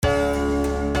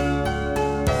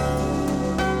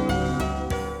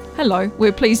Hello,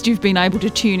 we're pleased you've been able to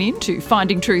tune in to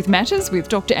Finding Truth Matters with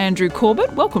Dr. Andrew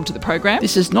Corbett. Welcome to the program.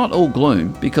 This is not all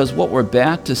gloom, because what we're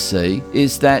about to see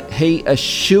is that he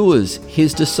assures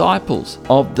his disciples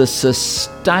of the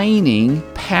sustaining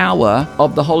power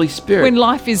of the Holy Spirit. When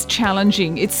life is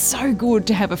challenging, it's so good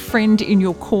to have a friend in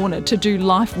your corner to do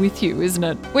life with you, isn't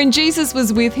it? When Jesus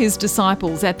was with his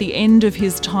disciples at the end of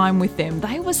his time with them,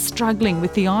 they were struggling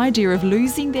with the idea of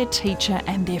losing their teacher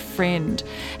and their friend.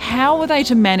 How were they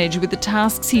to manage with the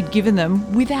tasks he'd given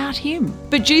them without him?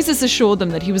 But Jesus assured them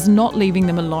that he was not leaving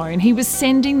them alone. He was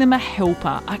sending them a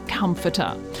helper, a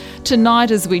comforter.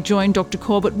 Tonight, as we join Dr.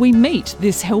 Corbett, we meet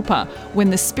this helper when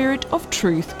the Spirit of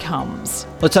Truth comes.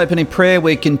 Let's open in prayer.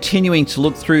 We're continuing to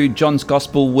look through John's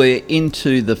Gospel. We're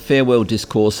into the farewell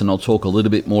discourse, and I'll talk a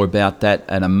little bit more about that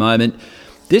in a moment.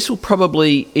 This will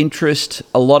probably interest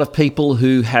a lot of people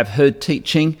who have heard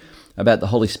teaching about the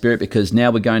Holy Spirit, because now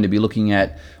we're going to be looking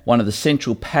at one of the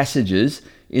central passages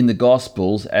in the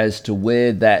Gospels as to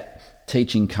where that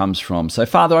teaching comes from. So,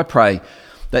 Father, I pray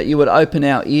that you would open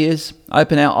our ears,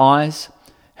 open our eyes,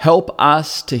 help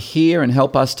us to hear and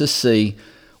help us to see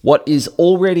what is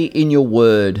already in your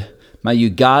word. May you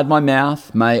guard my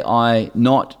mouth. May I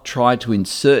not try to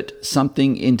insert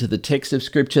something into the text of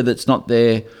Scripture that's not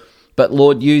there. But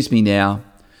Lord, use me now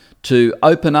to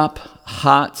open up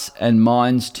hearts and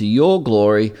minds to your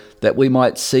glory, that we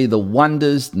might see the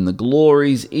wonders and the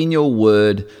glories in your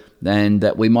word, and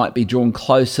that we might be drawn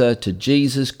closer to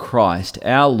Jesus Christ,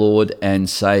 our Lord and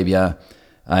Saviour.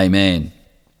 Amen.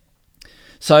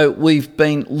 So we've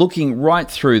been looking right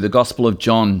through the Gospel of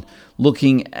John,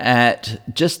 looking at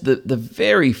just the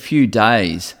very few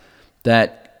days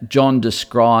that John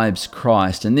describes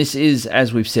Christ. And this is,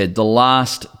 as we've said, the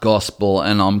last Gospel,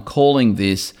 and I'm calling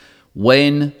this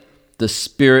When the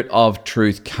Spirit of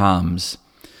Truth Comes.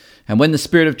 And when the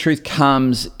Spirit of Truth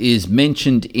comes is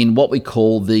mentioned in what we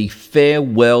call the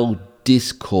farewell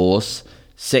discourse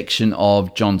section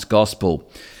of John's Gospel.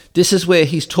 This is where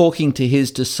he's talking to his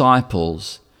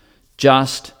disciples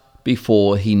just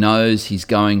before he knows he's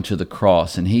going to the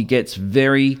cross, and he gets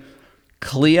very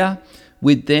clear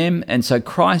with them. And so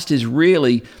Christ is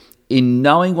really, in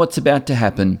knowing what's about to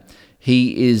happen,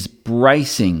 he is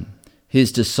bracing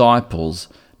his disciples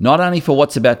not only for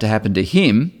what's about to happen to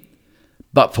him,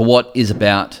 but for what is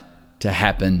about to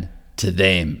happen to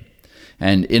them.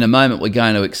 And in a moment, we're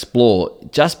going to explore,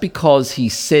 just because he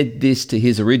said this to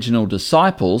his original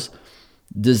disciples,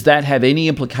 does that have any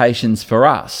implications for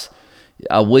us?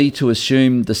 Are we to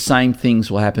assume the same things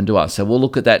will happen to us? So we'll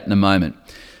look at that in a moment.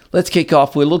 Let's kick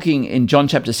off. We're looking in John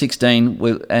chapter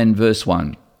 16 and verse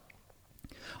 1.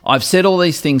 I've said all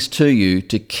these things to you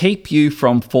to keep you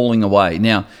from falling away.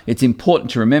 Now, it's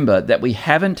important to remember that we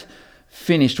haven't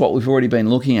finished what we've already been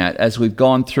looking at as we've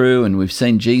gone through, and we've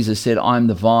seen Jesus said, I'm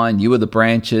the vine, you are the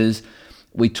branches.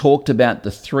 We talked about the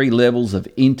 3 levels of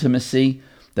intimacy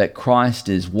that Christ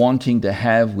is wanting to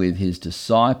have with his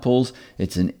disciples.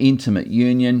 It's an intimate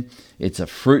union, it's a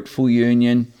fruitful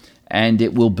union, and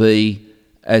it will be,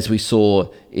 as we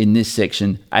saw in this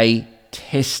section, a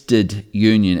tested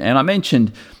union. And I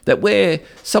mentioned that where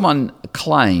someone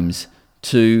claims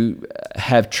to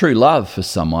have true love for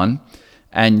someone,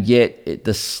 and yet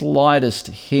the slightest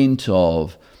hint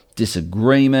of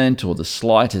disagreement or the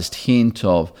slightest hint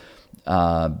of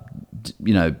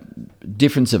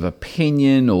difference of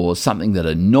opinion or something that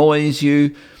annoys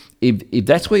you, if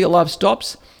that's where your love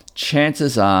stops,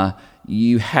 chances are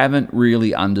you haven't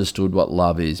really understood what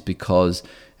love is, because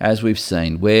as we've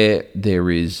seen, where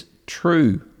there is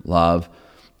true love,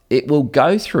 it will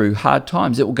go through hard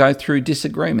times, it will go through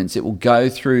disagreements, it will go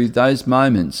through those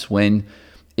moments when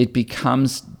it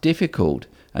becomes difficult.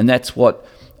 And that's what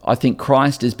I think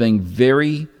Christ is being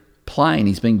very plain.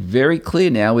 He's being very clear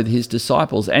now with his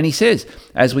disciples. And he says,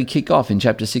 as we kick off in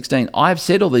chapter 16, I've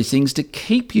said all these things to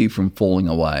keep you from falling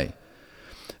away.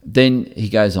 Then he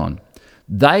goes on,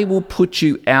 they will put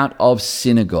you out of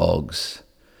synagogues.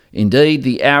 Indeed,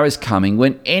 the hour is coming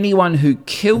when anyone who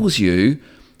kills you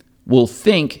will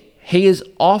think he is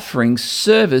offering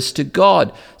service to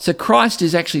God. So Christ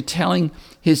is actually telling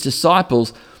his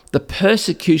disciples the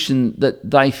persecution that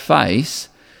they face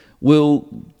will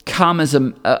come as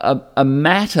a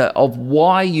matter of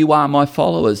why you are my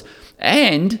followers.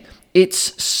 And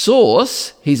its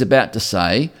source, he's about to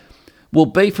say, will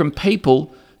be from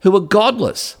people who are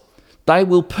godless. They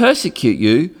will persecute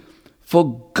you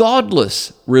for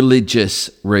godless religious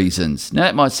reasons. Now,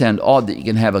 that might sound odd that you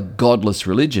can have a godless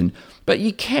religion, but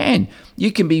you can.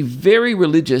 You can be very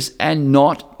religious and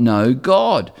not know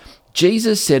God.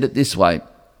 Jesus said it this way,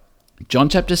 John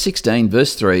chapter 16,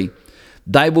 verse 3,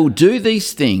 they will do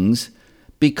these things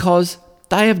because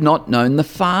they have not known the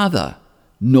Father,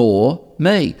 nor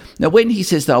me. Now, when he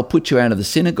says they'll put you out of the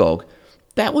synagogue,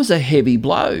 that was a heavy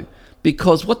blow,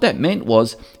 because what that meant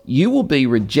was you will be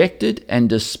rejected and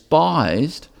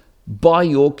despised by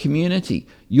your community.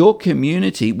 Your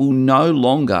community will no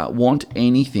longer want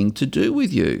anything to do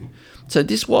with you. So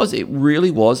it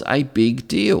really was a big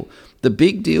deal. The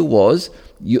big deal was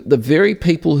the very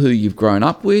people who you've grown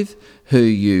up with, who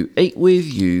you eat with,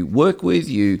 you work with,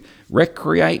 you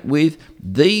recreate with,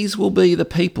 these will be the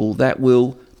people that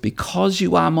will, because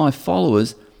you are my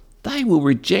followers, they will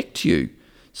reject you.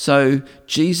 So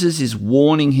Jesus is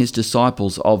warning his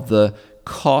disciples of the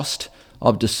cost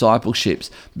of discipleships,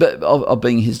 but of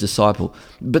being his disciple.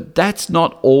 But that's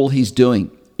not all he's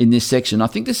doing in this section. I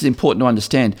think this is important to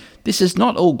understand. This is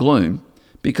not all gloom,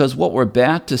 because what we're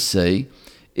about to see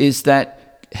is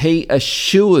that he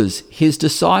assures his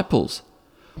disciples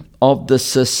of the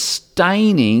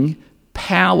sustaining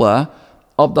power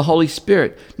of the Holy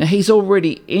Spirit. Now, he's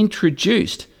already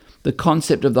introduced the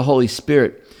concept of the Holy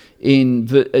Spirit in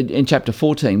chapter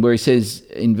 14, where he says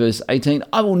in verse 18,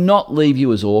 I will not leave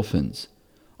you as orphans.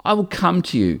 I will come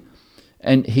to you.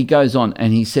 And he goes on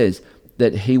and he says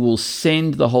that he will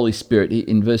send the Holy Spirit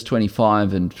in verse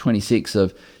 25 and 26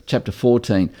 of chapter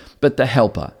 14. But the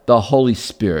Helper, the Holy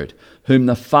Spirit, whom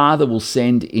the Father will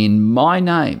send in my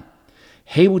name,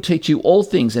 he will teach you all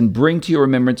things and bring to your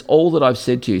remembrance all that I've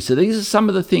said to you. So these are some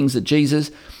of the things that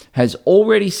Jesus has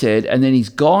already said, and then he's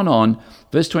gone on.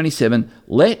 Verse 27,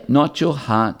 let not your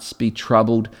hearts be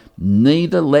troubled,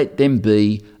 neither let them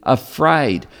be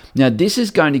afraid. Now, this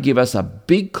is going to give us a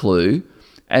big clue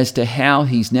as to how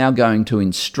he's now going to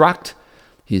instruct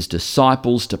his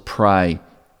disciples to pray.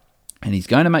 And he's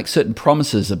going to make certain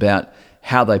promises about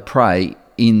how they pray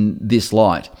in this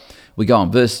light. We go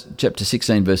on, chapter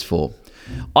 16, verse 4.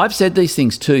 I've said these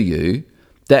things to you,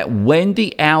 that when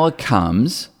the hour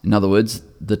comes, in other words,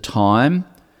 the time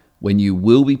when you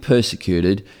will be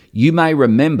persecuted, you may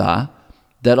remember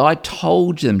that I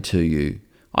told them to you.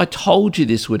 I told you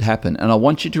this would happen, and I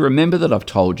want you to remember that I've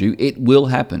told you it will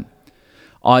happen.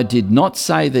 I did not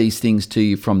say these things to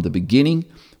you from the beginning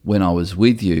when I was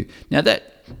with you. Now,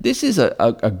 this is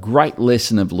a great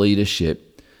lesson of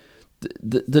leadership.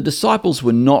 The disciples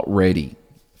were not ready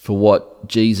for what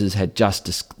Jesus had just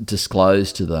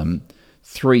disclosed to them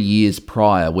 3 years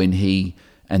prior, when he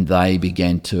and they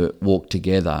began to walk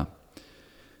together.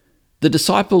 The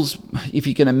disciples, if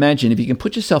you can imagine, if you can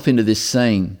put yourself into this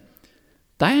scene,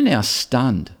 they are now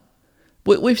stunned.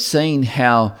 We've seen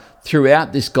how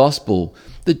throughout this gospel,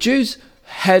 the Jews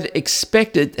had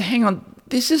expected, hang on,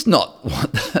 this is not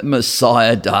what the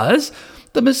Messiah does.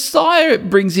 The Messiah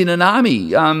brings in an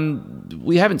army.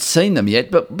 We haven't seen them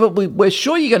yet, but we're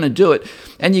sure you're going to do it.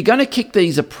 And you're going to kick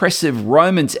these oppressive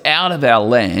Romans out of our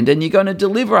land, and you're going to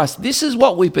deliver us. This is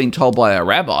what we've been told by our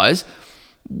rabbis.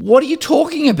 What are you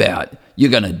talking about? You're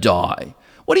going to die.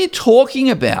 What are you talking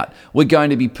about? We're going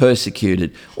to be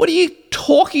persecuted. What are you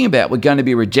talking about? We're going to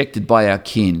be rejected by our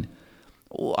kin.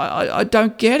 I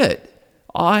don't get it.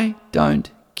 I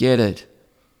don't get it.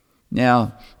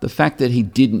 Now, the fact that he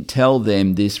didn't tell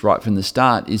them this right from the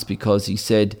start is because he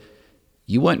said,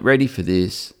 you weren't ready for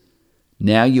this.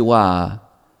 Now you are.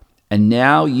 And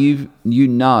now you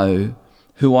know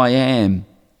who I am.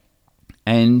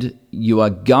 And you are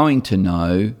going to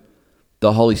know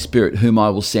the Holy Spirit, whom I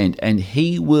will send. And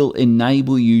he will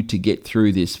enable you to get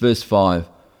through this. Verse 5.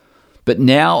 But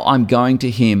now I'm going to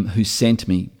him who sent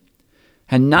me.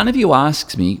 And none of you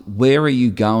asks me, where are you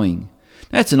going?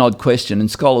 That's an odd question, and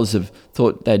scholars have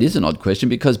thought that is an odd question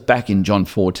because back in John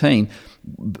 14,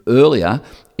 earlier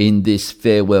in this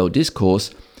farewell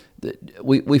discourse,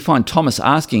 we find Thomas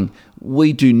asking,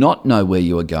 we do not know where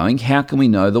you are going. How can we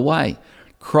know the way?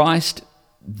 Christ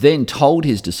then told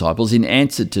his disciples, in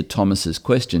answer to Thomas's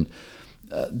question,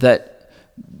 that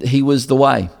he was the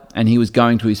way and he was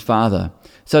going to his Father.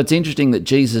 So it's interesting that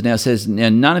Jesus now says, now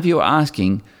none of you are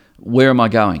asking, where am I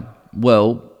going?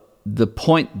 Well, the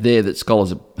point there that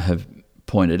scholars have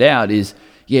pointed out is,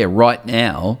 right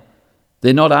now,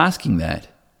 they're not asking that.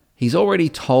 He's already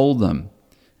told them,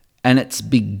 and it's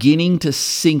beginning to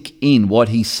sink in what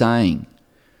he's saying.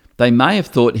 They may have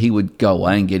thought he would go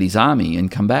away and get his army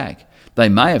and come back. They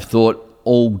may have thought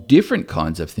all different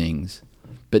kinds of things,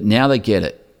 but now they get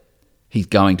it. He's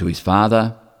going to his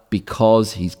Father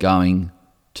because he's going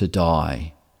to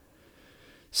die.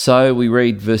 So we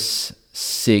read verse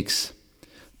 6,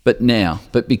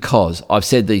 But because I've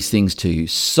said these things to you,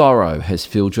 sorrow has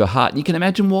filled your heart. And you can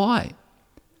imagine why.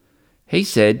 He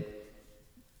said,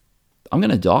 I'm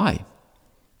going to die.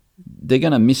 They're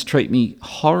going to mistreat me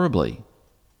horribly.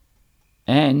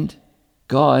 And,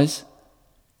 guys,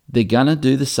 they're going to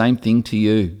do the same thing to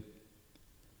you.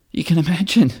 You can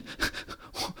imagine.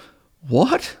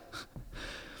 What?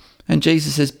 And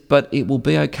Jesus says, but it will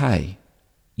be okay.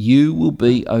 You will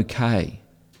be okay.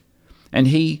 And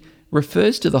he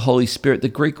refers to the Holy Spirit. The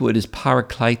Greek word is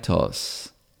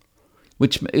parakletos,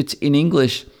 which it's in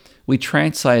English, we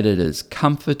translate it as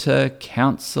comforter,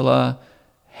 counselor,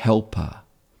 helper.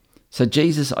 So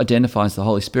Jesus identifies the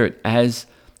Holy Spirit as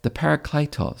the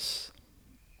parakletos.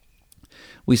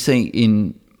 We see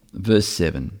in verse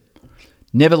 7,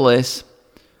 nevertheless,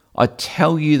 I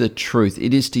tell you the truth,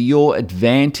 it is to your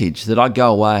advantage that I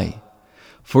go away.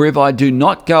 For if I do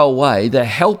not go away, the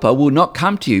helper will not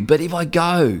come to you. But if I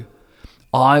go,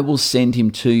 I will send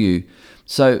him to you.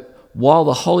 So while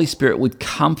the Holy Spirit would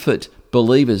comfort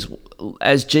believers,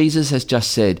 as Jesus has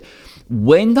just said,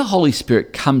 when the Holy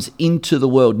Spirit comes into the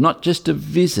world, not just to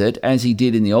visit as he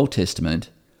did in the Old Testament,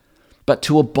 but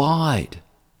to abide,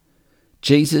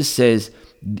 Jesus says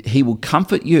he will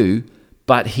comfort you,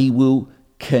 but he will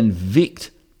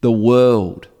convict the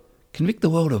world. Convict the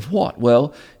world of what?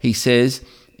 Well, he says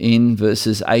in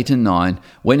verses 8 and 9,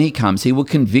 when he comes, he will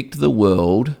convict the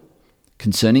world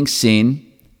concerning sin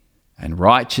and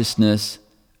righteousness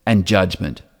and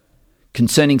judgment.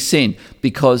 Concerning sin,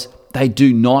 because they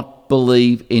do not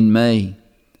believe in me.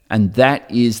 And that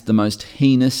is the most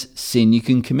heinous sin you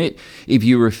can commit. If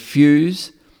you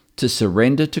refuse to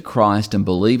surrender to Christ and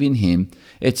believe in him,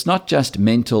 it's not just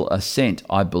mental assent.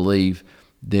 I believe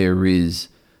there is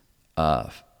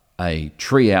a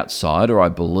tree outside, or I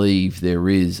believe there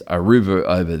is a river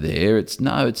over there. It's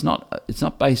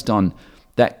not based on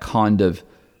that kind of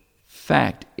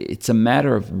fact. It's a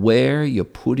matter of where you're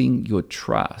putting your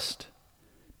trust.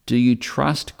 Do you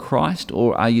trust Christ,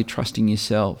 or are you trusting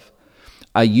yourself?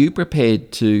 Are you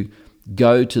prepared to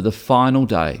go to the final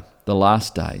day, the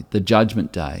last day, the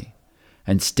judgment day,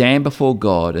 and stand before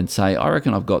God and say, I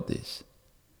reckon I've got this?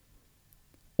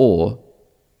 Or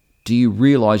do you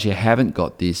realize you haven't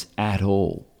got this at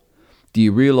all? Do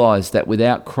you realize that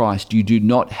without Christ, you do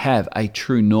not have a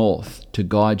true north to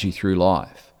guide you through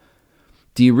life?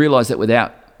 Do you realize that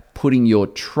without putting your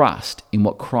trust in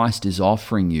what Christ is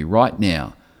offering you right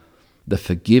now, the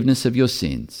forgiveness of your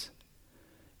sins,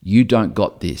 you don't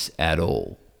got this at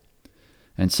all?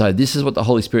 And so this is what the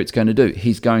Holy Spirit's going to do.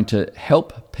 He's going to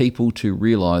help people to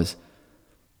realize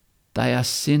they are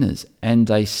sinners and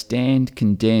they stand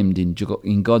condemned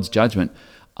in God's judgment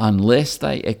unless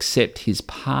they accept his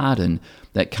pardon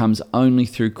that comes only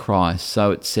through Christ.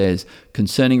 So it says,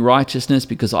 concerning righteousness,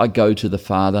 because I go to the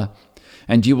Father,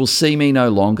 and you will see me no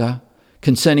longer.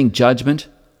 Concerning judgment,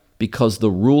 because the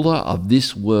ruler of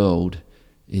this world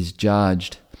is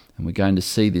judged. And we're going to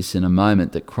see this in a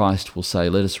moment, that Christ will say,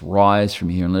 let us rise from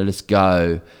here and let us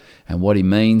go. And what he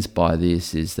means by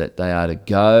this is that they are to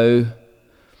go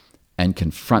and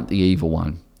confront the evil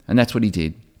one. And that's what he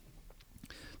did.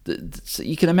 So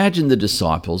you can imagine the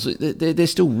disciples, they're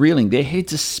still reeling, their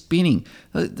heads are spinning.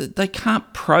 They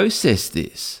can't process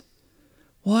this.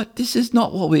 What? This is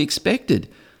not what we expected.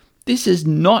 This is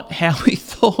not how we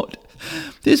thought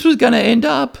this was going to end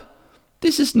up.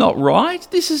 This is not right.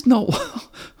 This is not...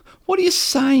 What are you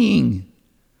saying?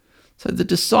 So the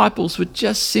disciples were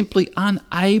just simply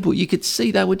unable. You could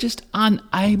see they were just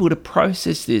unable to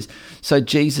process this. So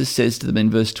Jesus says to them in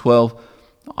verse 12,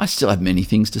 I still have many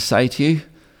things to say to you,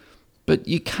 but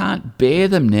you can't bear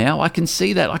them now. I can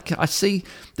see that. I see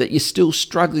that you're still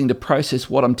struggling to process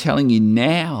what I'm telling you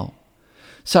now.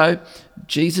 So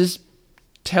Jesus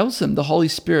tells them the Holy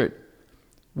Spirit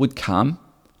would come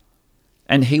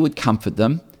and he would comfort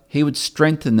them. He would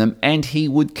strengthen them, and he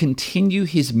would continue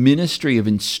his ministry of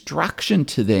instruction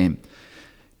to them.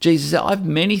 Jesus said, I have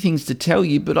many things to tell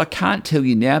you, but I can't tell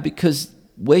you now because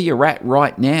where you're at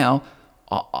right now,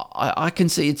 I can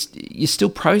see you're still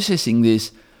processing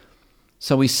this.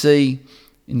 So we see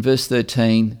in verse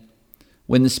 13,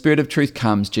 when the Spirit of truth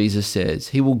comes, Jesus says,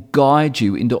 he will guide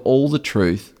you into all the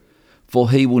truth,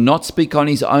 for he will not speak on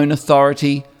his own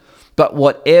authority, but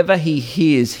whatever he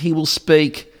hears, he will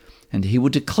speak. And he will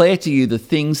declare to you the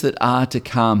things that are to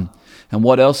come. And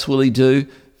what else will he do?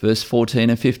 Verse 14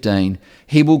 and 15.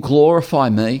 He will glorify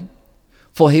me,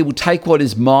 for he will take what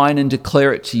is mine and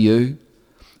declare it to you.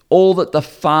 All that the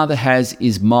Father has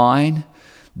is mine.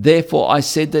 Therefore I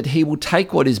said that he will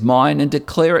take what is mine and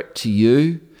declare it to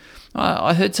you.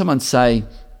 I heard someone say,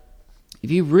 if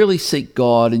you really seek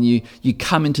God and you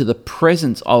come into the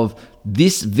presence of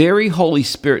this very Holy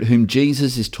Spirit whom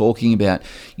Jesus is talking about,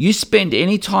 you spend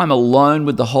any time alone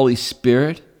with the Holy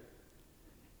Spirit,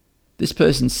 this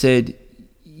person said,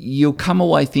 you'll come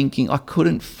away thinking, I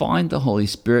couldn't find the Holy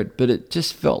Spirit, but it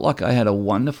just felt like I had a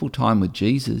wonderful time with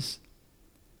Jesus.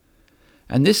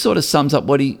 And this sort of sums up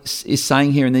what he is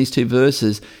saying here in these two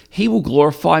verses. He will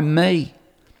glorify me.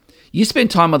 You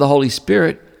spend time with the Holy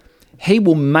Spirit, he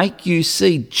will make you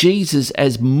see Jesus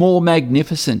as more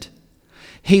magnificent.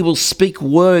 He will speak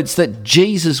words that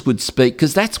Jesus would speak,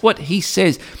 because that's what he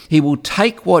says. He will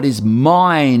take what is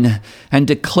mine and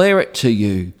declare it to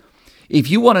you. If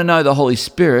you want to know the Holy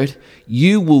Spirit,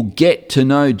 you will get to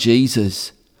know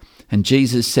Jesus. And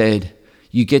Jesus said,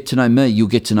 you get to know me, you'll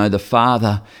get to know the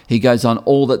Father. He goes on,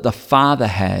 all that the Father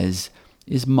has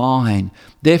is mine.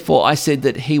 Therefore, I said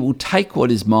that he will take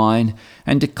what is mine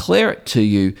and declare it to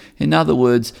you. In other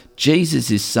words, Jesus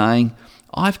is saying,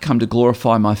 I've come to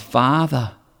glorify my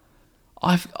Father.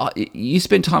 You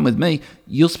spend time with me,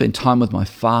 you'll spend time with my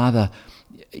Father.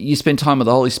 You spend time with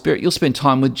the Holy Spirit, you'll spend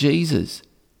time with Jesus.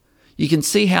 You can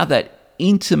see how that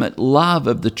intimate love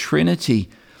of the Trinity,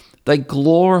 they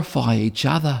glorify each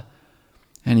other.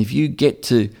 And if you get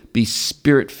to be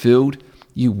Spirit-filled,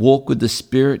 you walk with the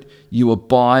Spirit, you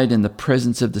abide in the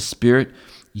presence of the Spirit,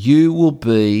 you will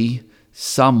be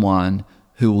someone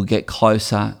who will get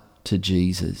closer to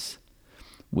Jesus.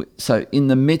 So in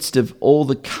the midst of all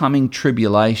the coming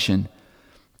tribulation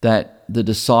that the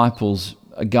disciples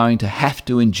are going to have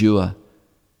to endure,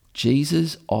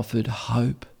 Jesus offered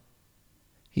hope.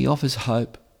 He offers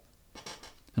hope.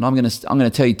 And I'm going to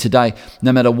tell you today,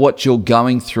 no matter what you're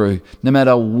going through, no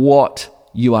matter what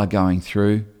you are going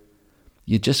through,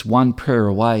 you're just one prayer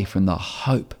away from the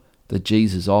hope that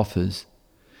Jesus offers.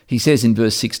 He says in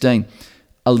verse 16,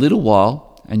 a little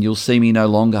while and you'll see me no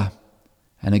longer.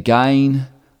 And again,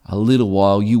 a little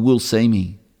while you will see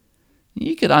me.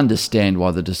 You could understand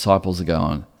why the disciples are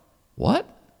going, what?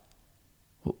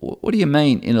 What do you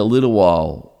mean in a little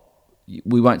while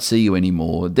we won't see you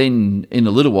anymore? Then in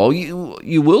a little while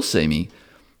you will see me.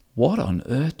 What on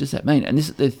earth does that mean? And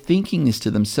they're thinking this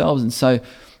to themselves. And so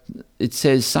it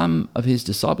says some of his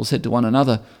disciples said to one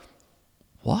another,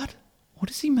 what? What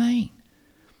does he mean?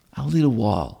 A little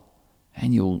while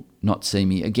and you'll not see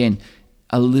me. Again,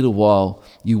 a little while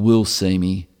you will see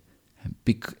me.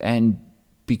 And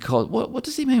because, what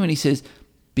does he mean when he says,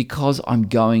 because I'm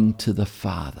going to the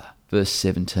Father? Verse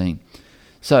 17.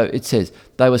 So it says,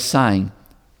 they were saying,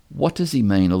 what does he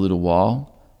mean a little while?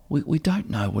 We don't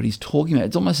know what he's talking about.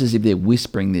 It's almost as if they're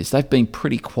whispering this. They've been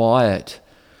pretty quiet.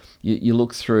 You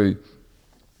look through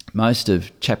most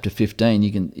of chapter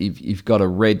 15, if you've got a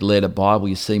red letter Bible,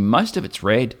 you see most of it's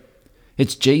red.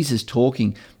 It's Jesus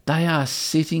talking. They are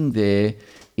sitting there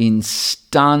in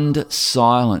stunned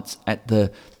silence at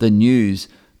the news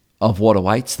of what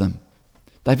awaits them.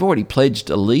 They've already pledged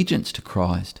allegiance to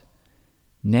Christ.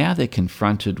 Now they're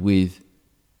confronted with,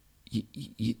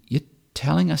 you're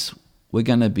telling us we're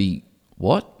going to be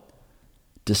what?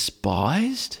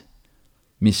 Despised?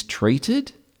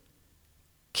 Mistreated?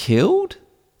 Killed?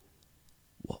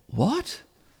 What?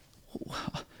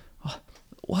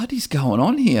 What is going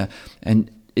on here?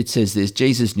 And it says this,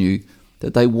 Jesus knew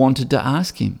that they wanted to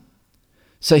ask him.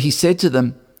 So he said to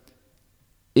them,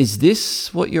 is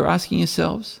this what you're asking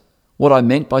yourselves? What I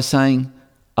meant by saying,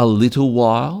 a little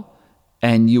while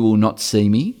and you will not see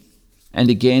me, and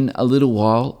again a little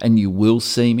while and you will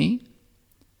see me?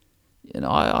 And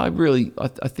I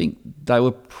think they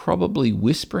were probably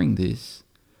whispering this,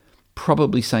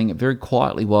 probably saying it very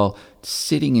quietly while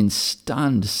sitting in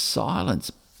stunned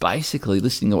silence, basically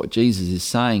listening to what Jesus is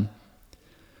saying.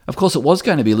 Of course, it was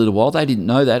going to be a little while. They didn't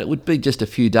know that. It would be just a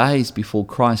few days before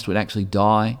Christ would actually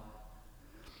die.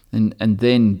 And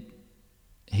then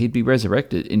he'd be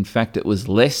resurrected. In fact, it was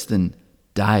less than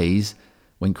days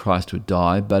when Christ would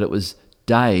die, but it was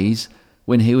days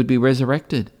when he would be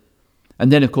resurrected.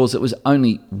 And then, of course, it was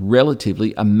only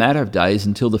relatively a matter of days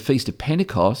until the Feast of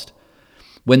Pentecost,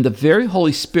 when the very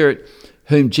Holy Spirit,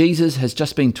 whom Jesus has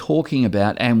just been talking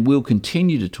about and will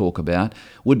continue to talk about,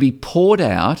 would be poured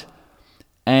out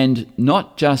and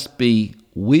not just be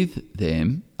with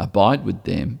them, abide with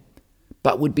them,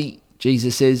 but would be,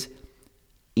 Jesus says,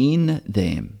 in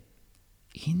them.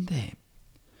 In them.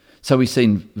 So we see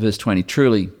in verse 20,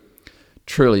 truly,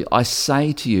 I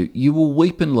say to you, you will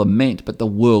weep and lament, but the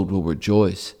world will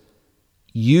rejoice.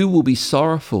 You will be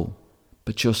sorrowful,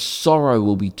 but your sorrow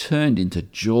will be turned into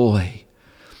joy.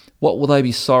 What will they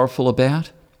be sorrowful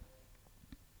about?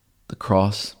 The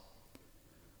cross.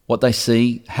 What they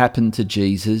see happen to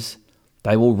Jesus.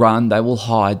 They will run, they will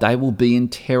hide, they will be in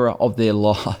terror of their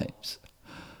lives.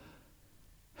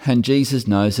 And Jesus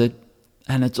knows it.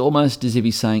 And it's almost as if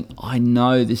he's saying, I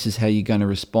know this is how you're going to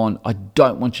respond. I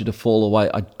don't want you to fall away.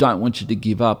 I don't want you to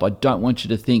give up. I don't want you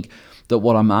to think that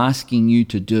what I'm asking you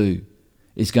to do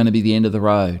is going to be the end of the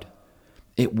road.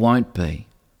 It won't be.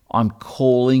 I'm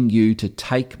calling you to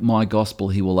take my gospel,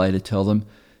 he will later tell them,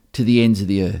 to the ends of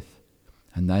the earth.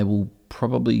 And they will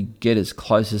probably get as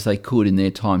close as they could in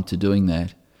their time to doing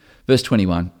that. Verse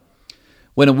 21,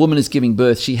 when a woman is giving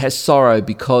birth, she has sorrow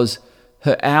because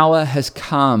her hour has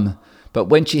come. But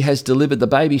when she has delivered the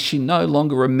baby, she no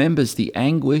longer remembers the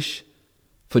anguish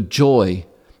for joy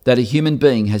that a human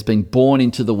being has been born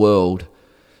into the world.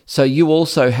 So you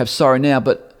also have sorrow now,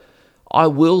 but I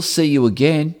will see you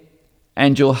again,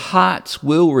 and your hearts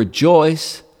will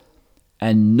rejoice,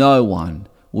 and no one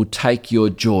will take your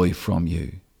joy from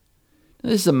you.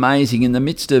 This is amazing. In the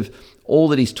midst of all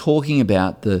that he's talking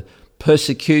about, the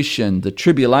persecution, the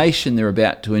tribulation they're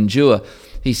about to endure,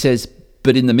 he says,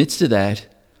 but in the midst of that,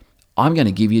 I'm going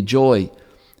to give you joy.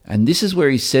 And this is where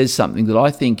he says something that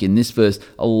I think in this verse,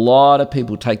 a lot of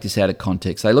people take this out of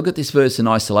context. They look at this verse in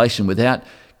isolation without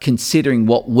considering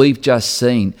what we've just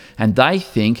seen. And they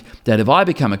think that if I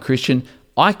become a Christian,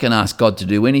 I can ask God to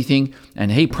do anything,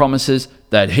 and he promises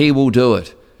that he will do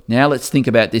it. Now let's think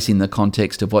about this in the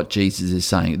context of what Jesus is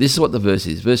saying. This is what the verse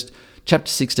is. Chapter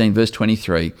 16, verse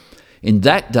 23. In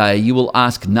that day you will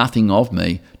ask nothing of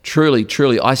me. Truly,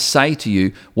 truly, I say to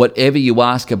you, whatever you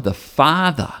ask of the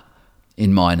Father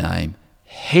in my name,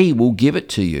 he will give it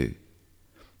to you.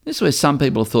 This is where some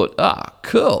people have thought,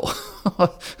 cool.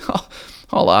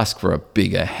 I'll ask for a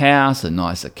bigger house, a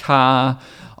nicer car.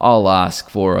 I'll ask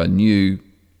for a new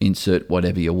insert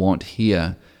whatever you want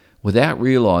here, without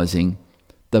realizing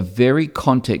the very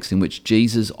context in which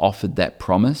Jesus offered that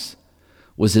promise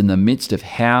was in the midst of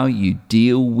how you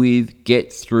deal with,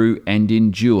 get through, and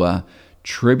endure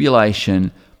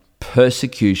tribulation,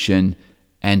 persecution,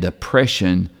 and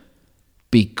oppression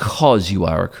because you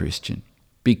are a Christian,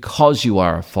 because you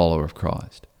are a follower of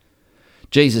Christ.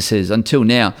 Jesus says, until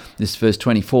now, this verse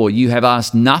 24, you have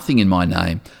asked nothing in my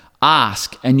name.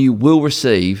 Ask and you will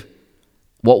receive.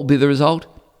 What will be the result?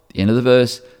 The end of the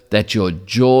verse, that your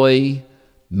joy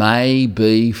may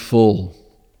be full.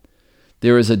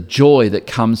 There is a joy that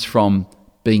comes from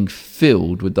being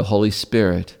filled with the Holy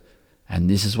Spirit. And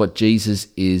this is what Jesus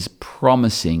is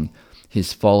promising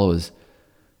his followers.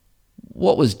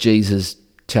 What was Jesus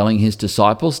telling his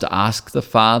disciples to ask the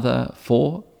Father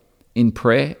for in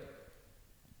prayer?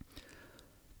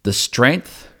 The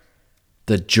strength,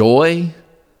 the joy,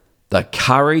 the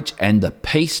courage, and the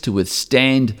peace to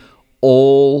withstand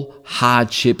all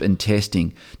hardship and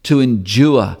testing, to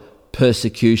endure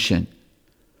persecution.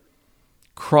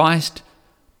 Christ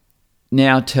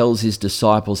now tells his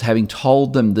disciples, having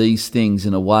told them these things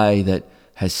in a way that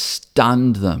has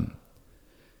stunned them.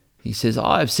 He says,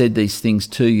 I have said these things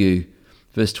to you,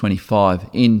 verse 25,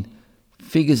 in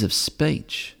figures of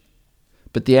speech.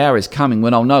 But the hour is coming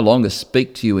when I'll no longer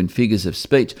speak to you in figures of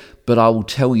speech, but I will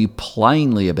tell you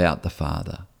plainly about the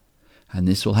Father. And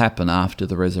this will happen after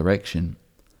the resurrection.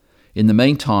 In the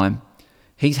meantime,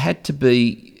 he's had to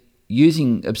be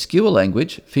using obscure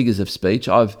language, figures of speech.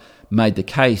 I've made the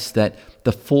case that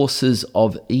the forces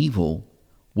of evil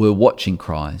were watching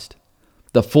Christ.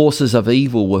 The forces of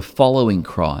evil were following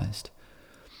Christ.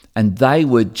 And they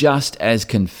were just as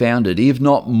confounded, if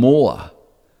not more,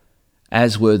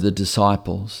 as were the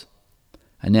disciples.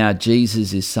 And now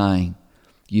Jesus is saying,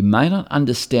 you may not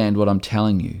understand what I'm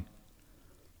telling you,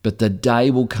 but the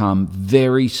day will come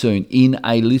very soon, in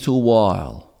a little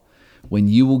while, when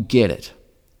you will get it.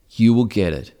 You will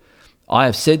get it. I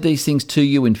have said these things to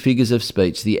you in figures of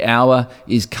speech. The hour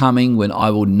is coming when I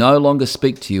will no longer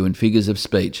speak to you in figures of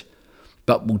speech,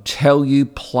 but will tell you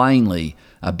plainly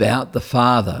about the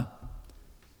Father.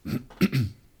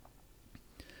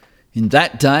 In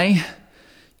that day,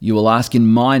 you will ask in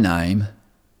my name,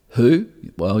 who?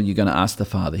 Well, you're going to ask the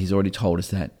Father. He's already told us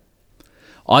that.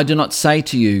 I do not say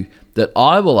to you that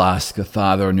I will ask the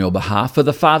Father on your behalf, for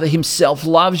the Father himself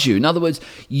loves you. In other words,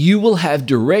 you will have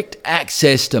direct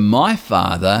access to my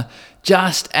Father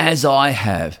just as I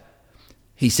have.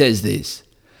 He says this,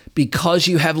 because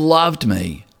you have loved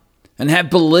me and have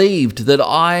believed that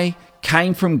I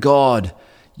came from God,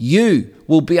 you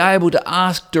will be able to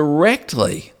ask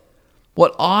directly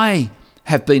what I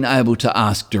have been able to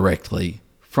ask directly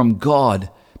from God,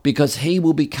 because he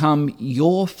will become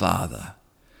your Father.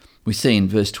 We see in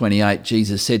verse 28,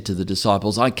 Jesus said to the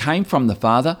disciples, I came from the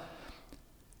Father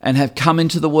and have come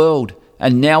into the world,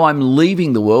 and now I'm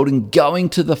leaving the world and going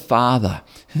to the Father.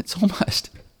 It's almost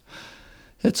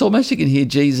you can hear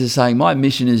Jesus saying, my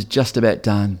mission is just about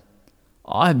done.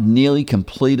 I've nearly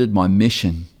completed my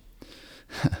mission.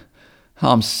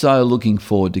 I'm so looking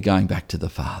forward to going back to the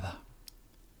Father.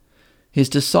 His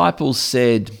disciples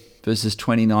said, verses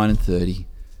 29 and 30,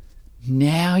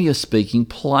 now you're speaking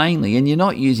plainly and you're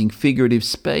not using figurative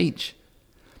speech.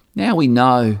 Now we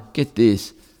know, get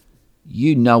this,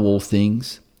 you know all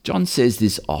things. John says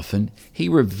this often. He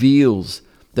reveals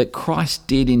that Christ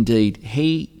did indeed.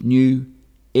 He knew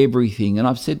everything. And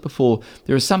I've said before,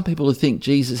 there are some people who think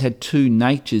Jesus had two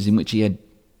natures, in which he had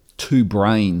two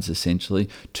brains, essentially,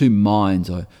 two minds,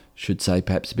 I should say,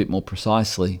 perhaps a bit more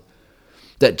precisely.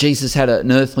 That Jesus had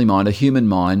an earthly mind, a human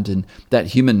mind, and that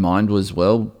human mind was,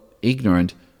 well,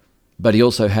 ignorant. But he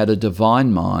also had a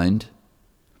divine mind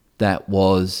that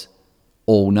was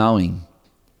all-knowing.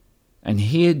 And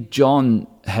here John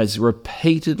has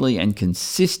repeatedly and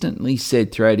consistently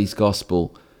said throughout his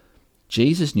gospel,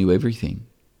 Jesus knew everything.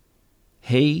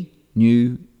 He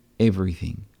knew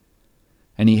everything.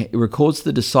 And he records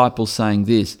the disciples saying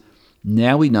this,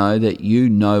 now we know that you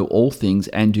know all things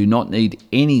and do not need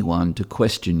anyone to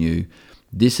question you.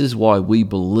 This is why we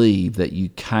believe that you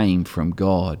came from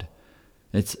God.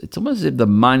 It's almost as if the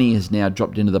money has now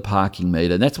dropped into the parking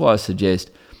meter. And that's why I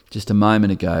suggest just a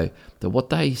moment ago that what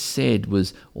they said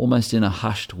was almost in a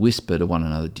hushed whisper to one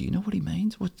another. Do you know what he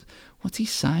means? What's he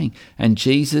saying? And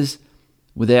Jesus,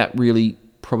 without really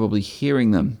probably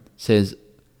hearing them, says,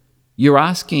 you're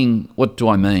asking, what do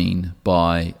I mean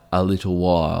by a little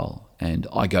while and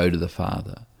I go to the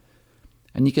Father?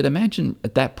 And you could imagine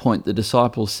at that point the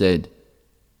disciples said,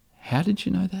 how did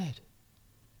you know that?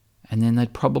 And then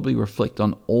they'd probably reflect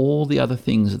on all the other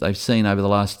things that they've seen over the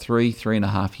last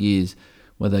 3.5 years,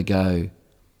 where they go,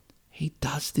 he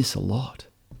does this a lot.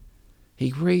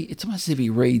 It's almost as if he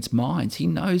reads minds. He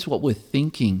knows what we're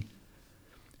thinking.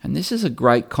 And this is a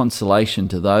great consolation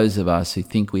to those of us who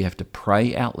think we have to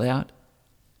pray out loud.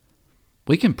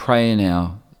 We can pray in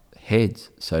our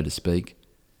heads, so to speak,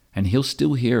 and he'll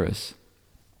still hear us.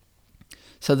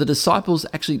 So the disciples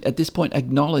actually at this point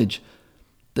acknowledge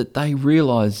that they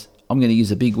realize, I'm going to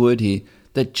use a big word here,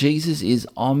 that Jesus is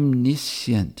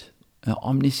omniscient. Now,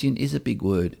 omniscient is a big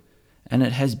word, and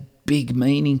it has big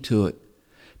meaning to it,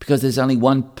 because there's only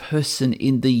one person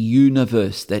in the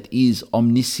universe that is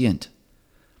omniscient,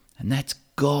 and that's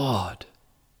God.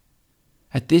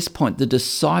 At this point, the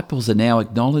disciples are now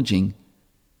acknowledging,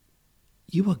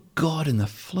 you are God in the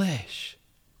flesh.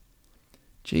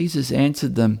 Jesus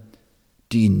answered them,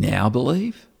 do you now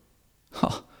believe?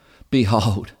 Oh,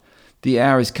 behold, the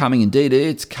hour is coming, indeed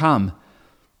it's come,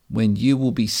 when you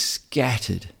will be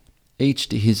scattered, each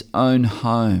to his own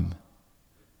home,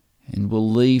 and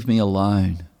will leave me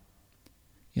alone.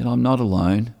 Yet I'm not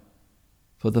alone,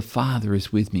 for the Father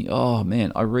is with me. Oh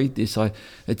man, I read this,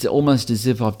 it's almost as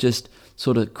if I've just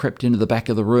sort of crept into the back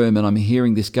of the room and I'm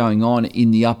hearing this going on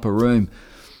in the upper room.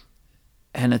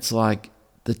 And it's like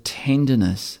the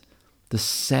tenderness, the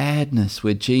sadness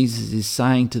where Jesus is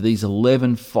saying to these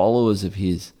 11 followers of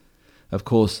his. Of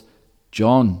course,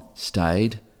 John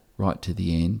stayed right to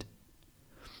the end.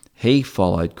 He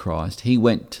followed Christ. He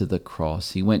went to the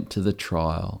cross. He went to the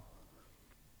trial.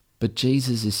 But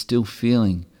Jesus is still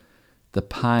feeling the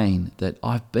pain that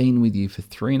I've been with you for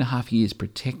 3.5 years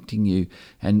protecting you.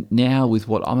 And now with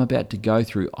what I'm about to go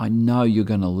through, I know you're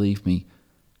going to leave me,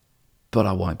 but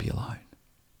I won't be alone.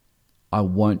 I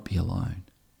won't be alone.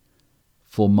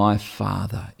 For my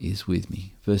Father is with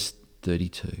me. Verse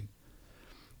 32.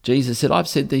 Jesus said, I've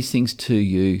said these things to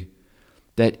you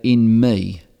that in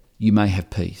me you may have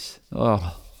peace.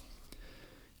 Oh,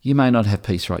 you may not have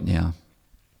peace right now,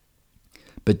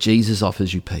 but Jesus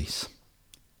offers you peace.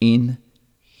 In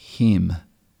him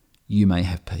you may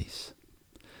have peace.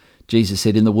 Jesus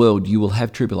said, in the world you will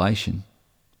have tribulation.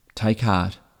 Take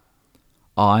heart.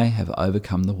 I have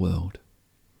overcome the world.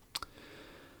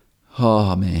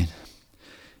 Oh man.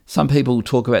 Some people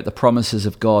talk about the promises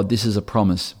of God. This is a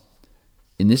promise.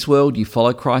 In this world, you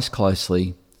follow Christ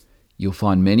closely, you'll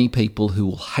find many people who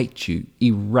will hate you,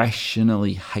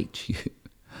 irrationally hate you.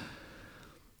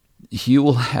 You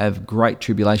will have great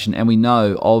tribulation. And we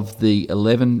know of the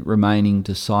 11 remaining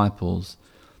disciples,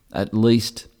 at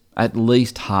least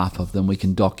half of them we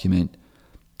can document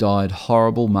died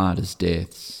horrible martyrs'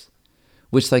 deaths,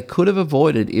 which they could have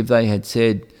avoided if they had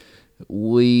said,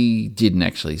 we didn't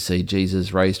actually see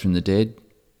Jesus raised from the dead.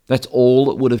 That's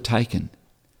all it would have taken.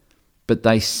 But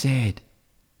they said,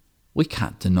 we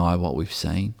can't deny what we've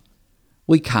seen.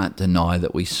 We can't deny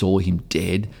that we saw him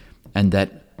dead and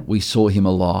that we saw him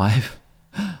alive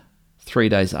 3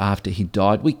 days after he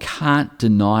died. We can't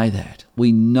deny that.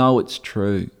 We know it's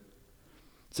true.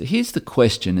 So here's the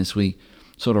question as we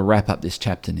sort of wrap up this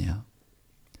chapter now.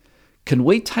 Can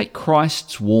we take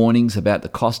Christ's warnings about the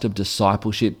cost of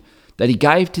discipleship that he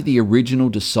gave to the original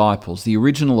disciples, the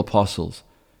original apostles?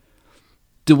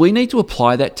 Do we need to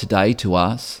apply that today to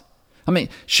us? I mean,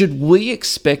 should we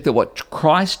expect that what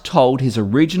Christ told his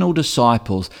original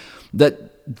disciples,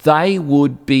 that they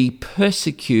would be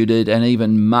persecuted and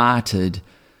even martyred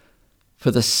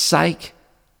for the sake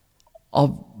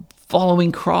of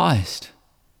following Christ.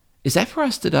 Is that for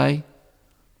us today?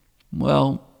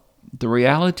 Well, the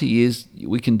reality is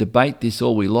we can debate this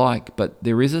all we like, but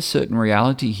there is a certain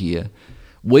reality here.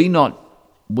 We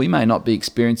may not be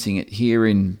experiencing it here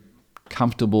in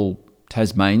comfortable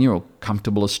Tasmania or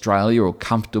comfortable Australia or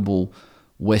comfortable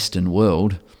Western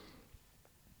world,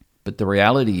 but the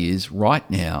reality is right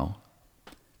now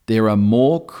there are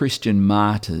more Christian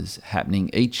martyrs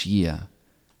happening each year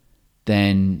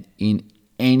than in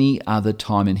any other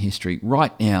time in history.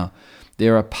 Right now,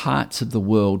 there are parts of the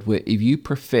world where if you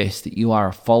profess that you are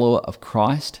a follower of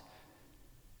Christ,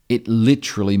 it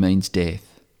literally means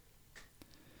death.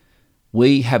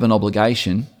 We have an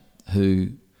obligation,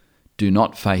 who do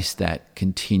not face that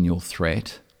continual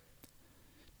threat,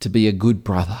 to be a good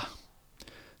brother,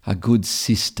 a good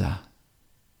sister,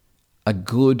 a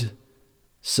good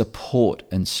support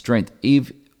and strength,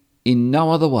 if in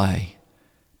no other way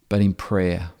but in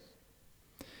prayer.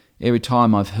 Every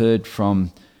time I've heard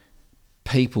from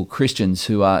people, Christians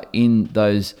who are in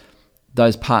those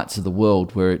parts of the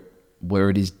world where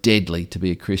it is deadly to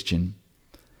be a Christian,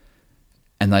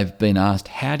 and they've been asked,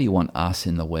 how do you want us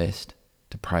in the West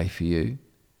to pray for you?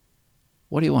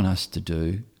 What do you want us to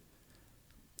do?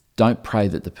 Don't pray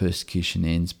that the persecution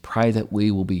ends. Pray that we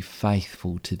will be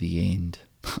faithful to the end.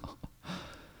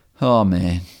 Oh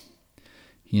man.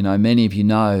 Many of you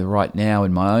know right now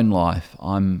in my own life,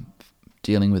 I'm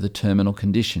dealing with a terminal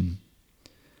condition.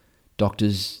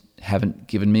 Doctors haven't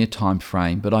given me a time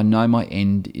frame, but I know my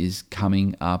end is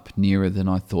coming up nearer than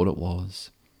I thought it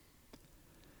was.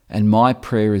 And my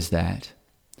prayer is that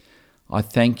I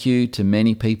thank you to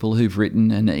many people who've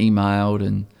written and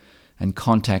emailed and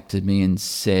contacted me and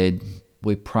said,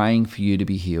 we're praying for you to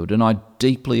be healed. And I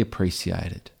deeply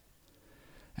appreciate it.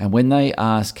 And when they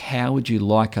ask, how would you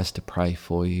like us to pray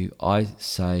for you? I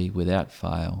say without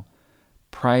fail,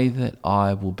 pray that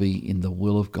I will be in the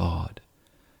will of God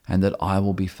and that I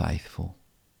will be faithful.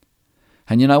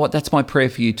 And you know what? That's my prayer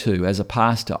for you too. As a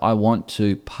pastor, I want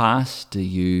to pastor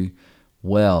you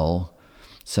well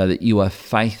so that you are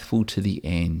faithful to the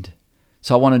end.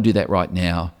 So I want to do that right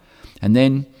now. And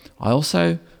then I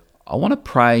want to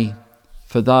pray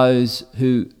for those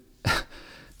who,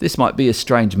 this might be a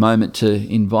strange moment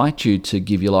to invite you to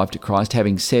give your life to Christ,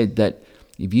 having said that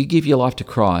if you give your life to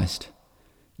Christ,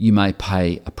 you may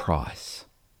pay a price.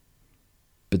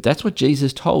 But that's what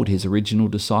Jesus told his original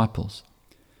disciples.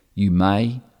 You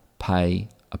may pay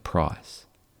a price.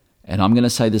 And I'm going to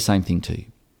say the same thing to you.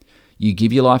 You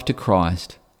give your life to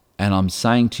Christ, and I'm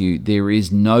saying to you, there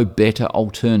is no better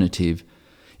alternative.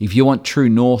 If you want true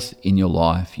north in your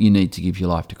life, you need to give your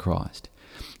life to Christ.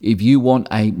 If you want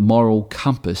a moral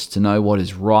compass to know what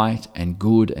is right and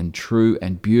good and true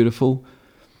and beautiful,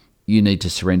 you need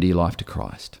to surrender your life to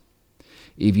Christ.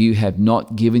 If you have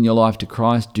not given your life to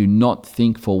Christ, do not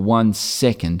think for 1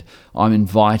 second, I'm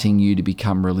inviting you to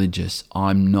become religious.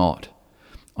 I'm not.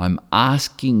 I'm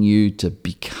asking you to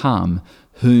become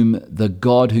whom the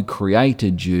God who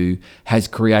created you has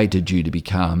created you to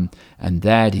become, and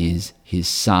that is his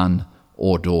son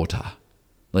or daughter.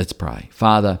 Let's pray.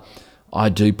 Father, I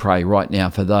do pray right now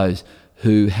for those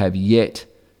who have yet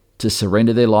to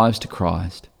surrender their lives to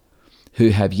Christ, who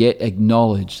have yet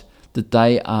acknowledged that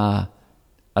they are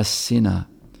a sinner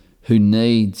who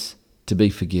needs to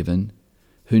be forgiven,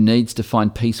 who needs to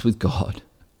find peace with God.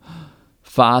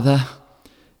 Father,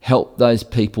 help those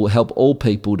people, help all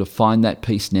people to find that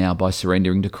peace now by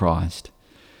surrendering to Christ.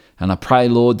 And I pray,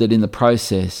 Lord, that in the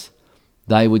process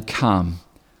they would come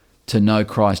to know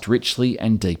Christ richly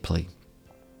and deeply.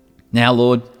 Now,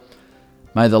 Lord,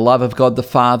 may the love of God the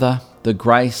Father, the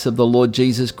grace of the Lord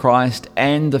Jesus Christ,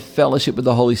 and the fellowship of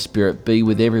the Holy Spirit be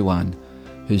with everyone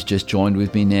who's just joined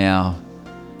with me now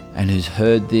and who's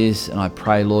heard this. And I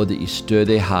pray, Lord, that you stir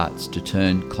their hearts to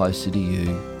turn closer to you.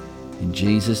 In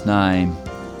Jesus' name,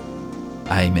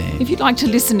 amen. If you'd like to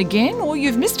listen again or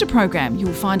you've missed a program,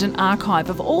 you'll find an archive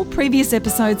of all previous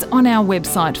episodes on our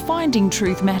website,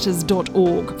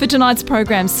 findingtruthmatters.org. For tonight's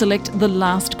program, select The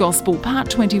Last Gospel, Part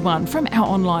 21 from our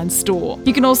online store.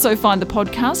 You can also find the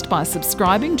podcast by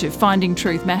subscribing to Finding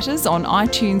Truth Matters on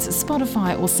iTunes,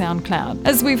 Spotify or SoundCloud.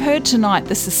 As we've heard tonight,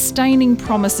 the sustaining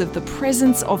promise of the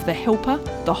presence of the Helper,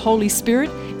 the Holy Spirit,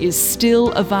 is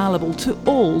still available to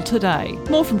all today.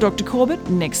 More from Dr. Corbett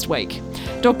next week.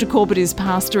 Dr. Corbett is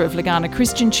pastor of Legana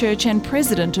Christian Church and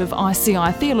president of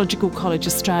ICI Theological College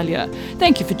Australia.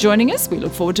 Thank you for joining us. We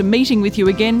look forward to meeting with you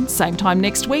again, same time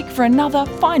next week, for another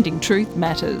Finding Truth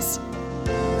Matters.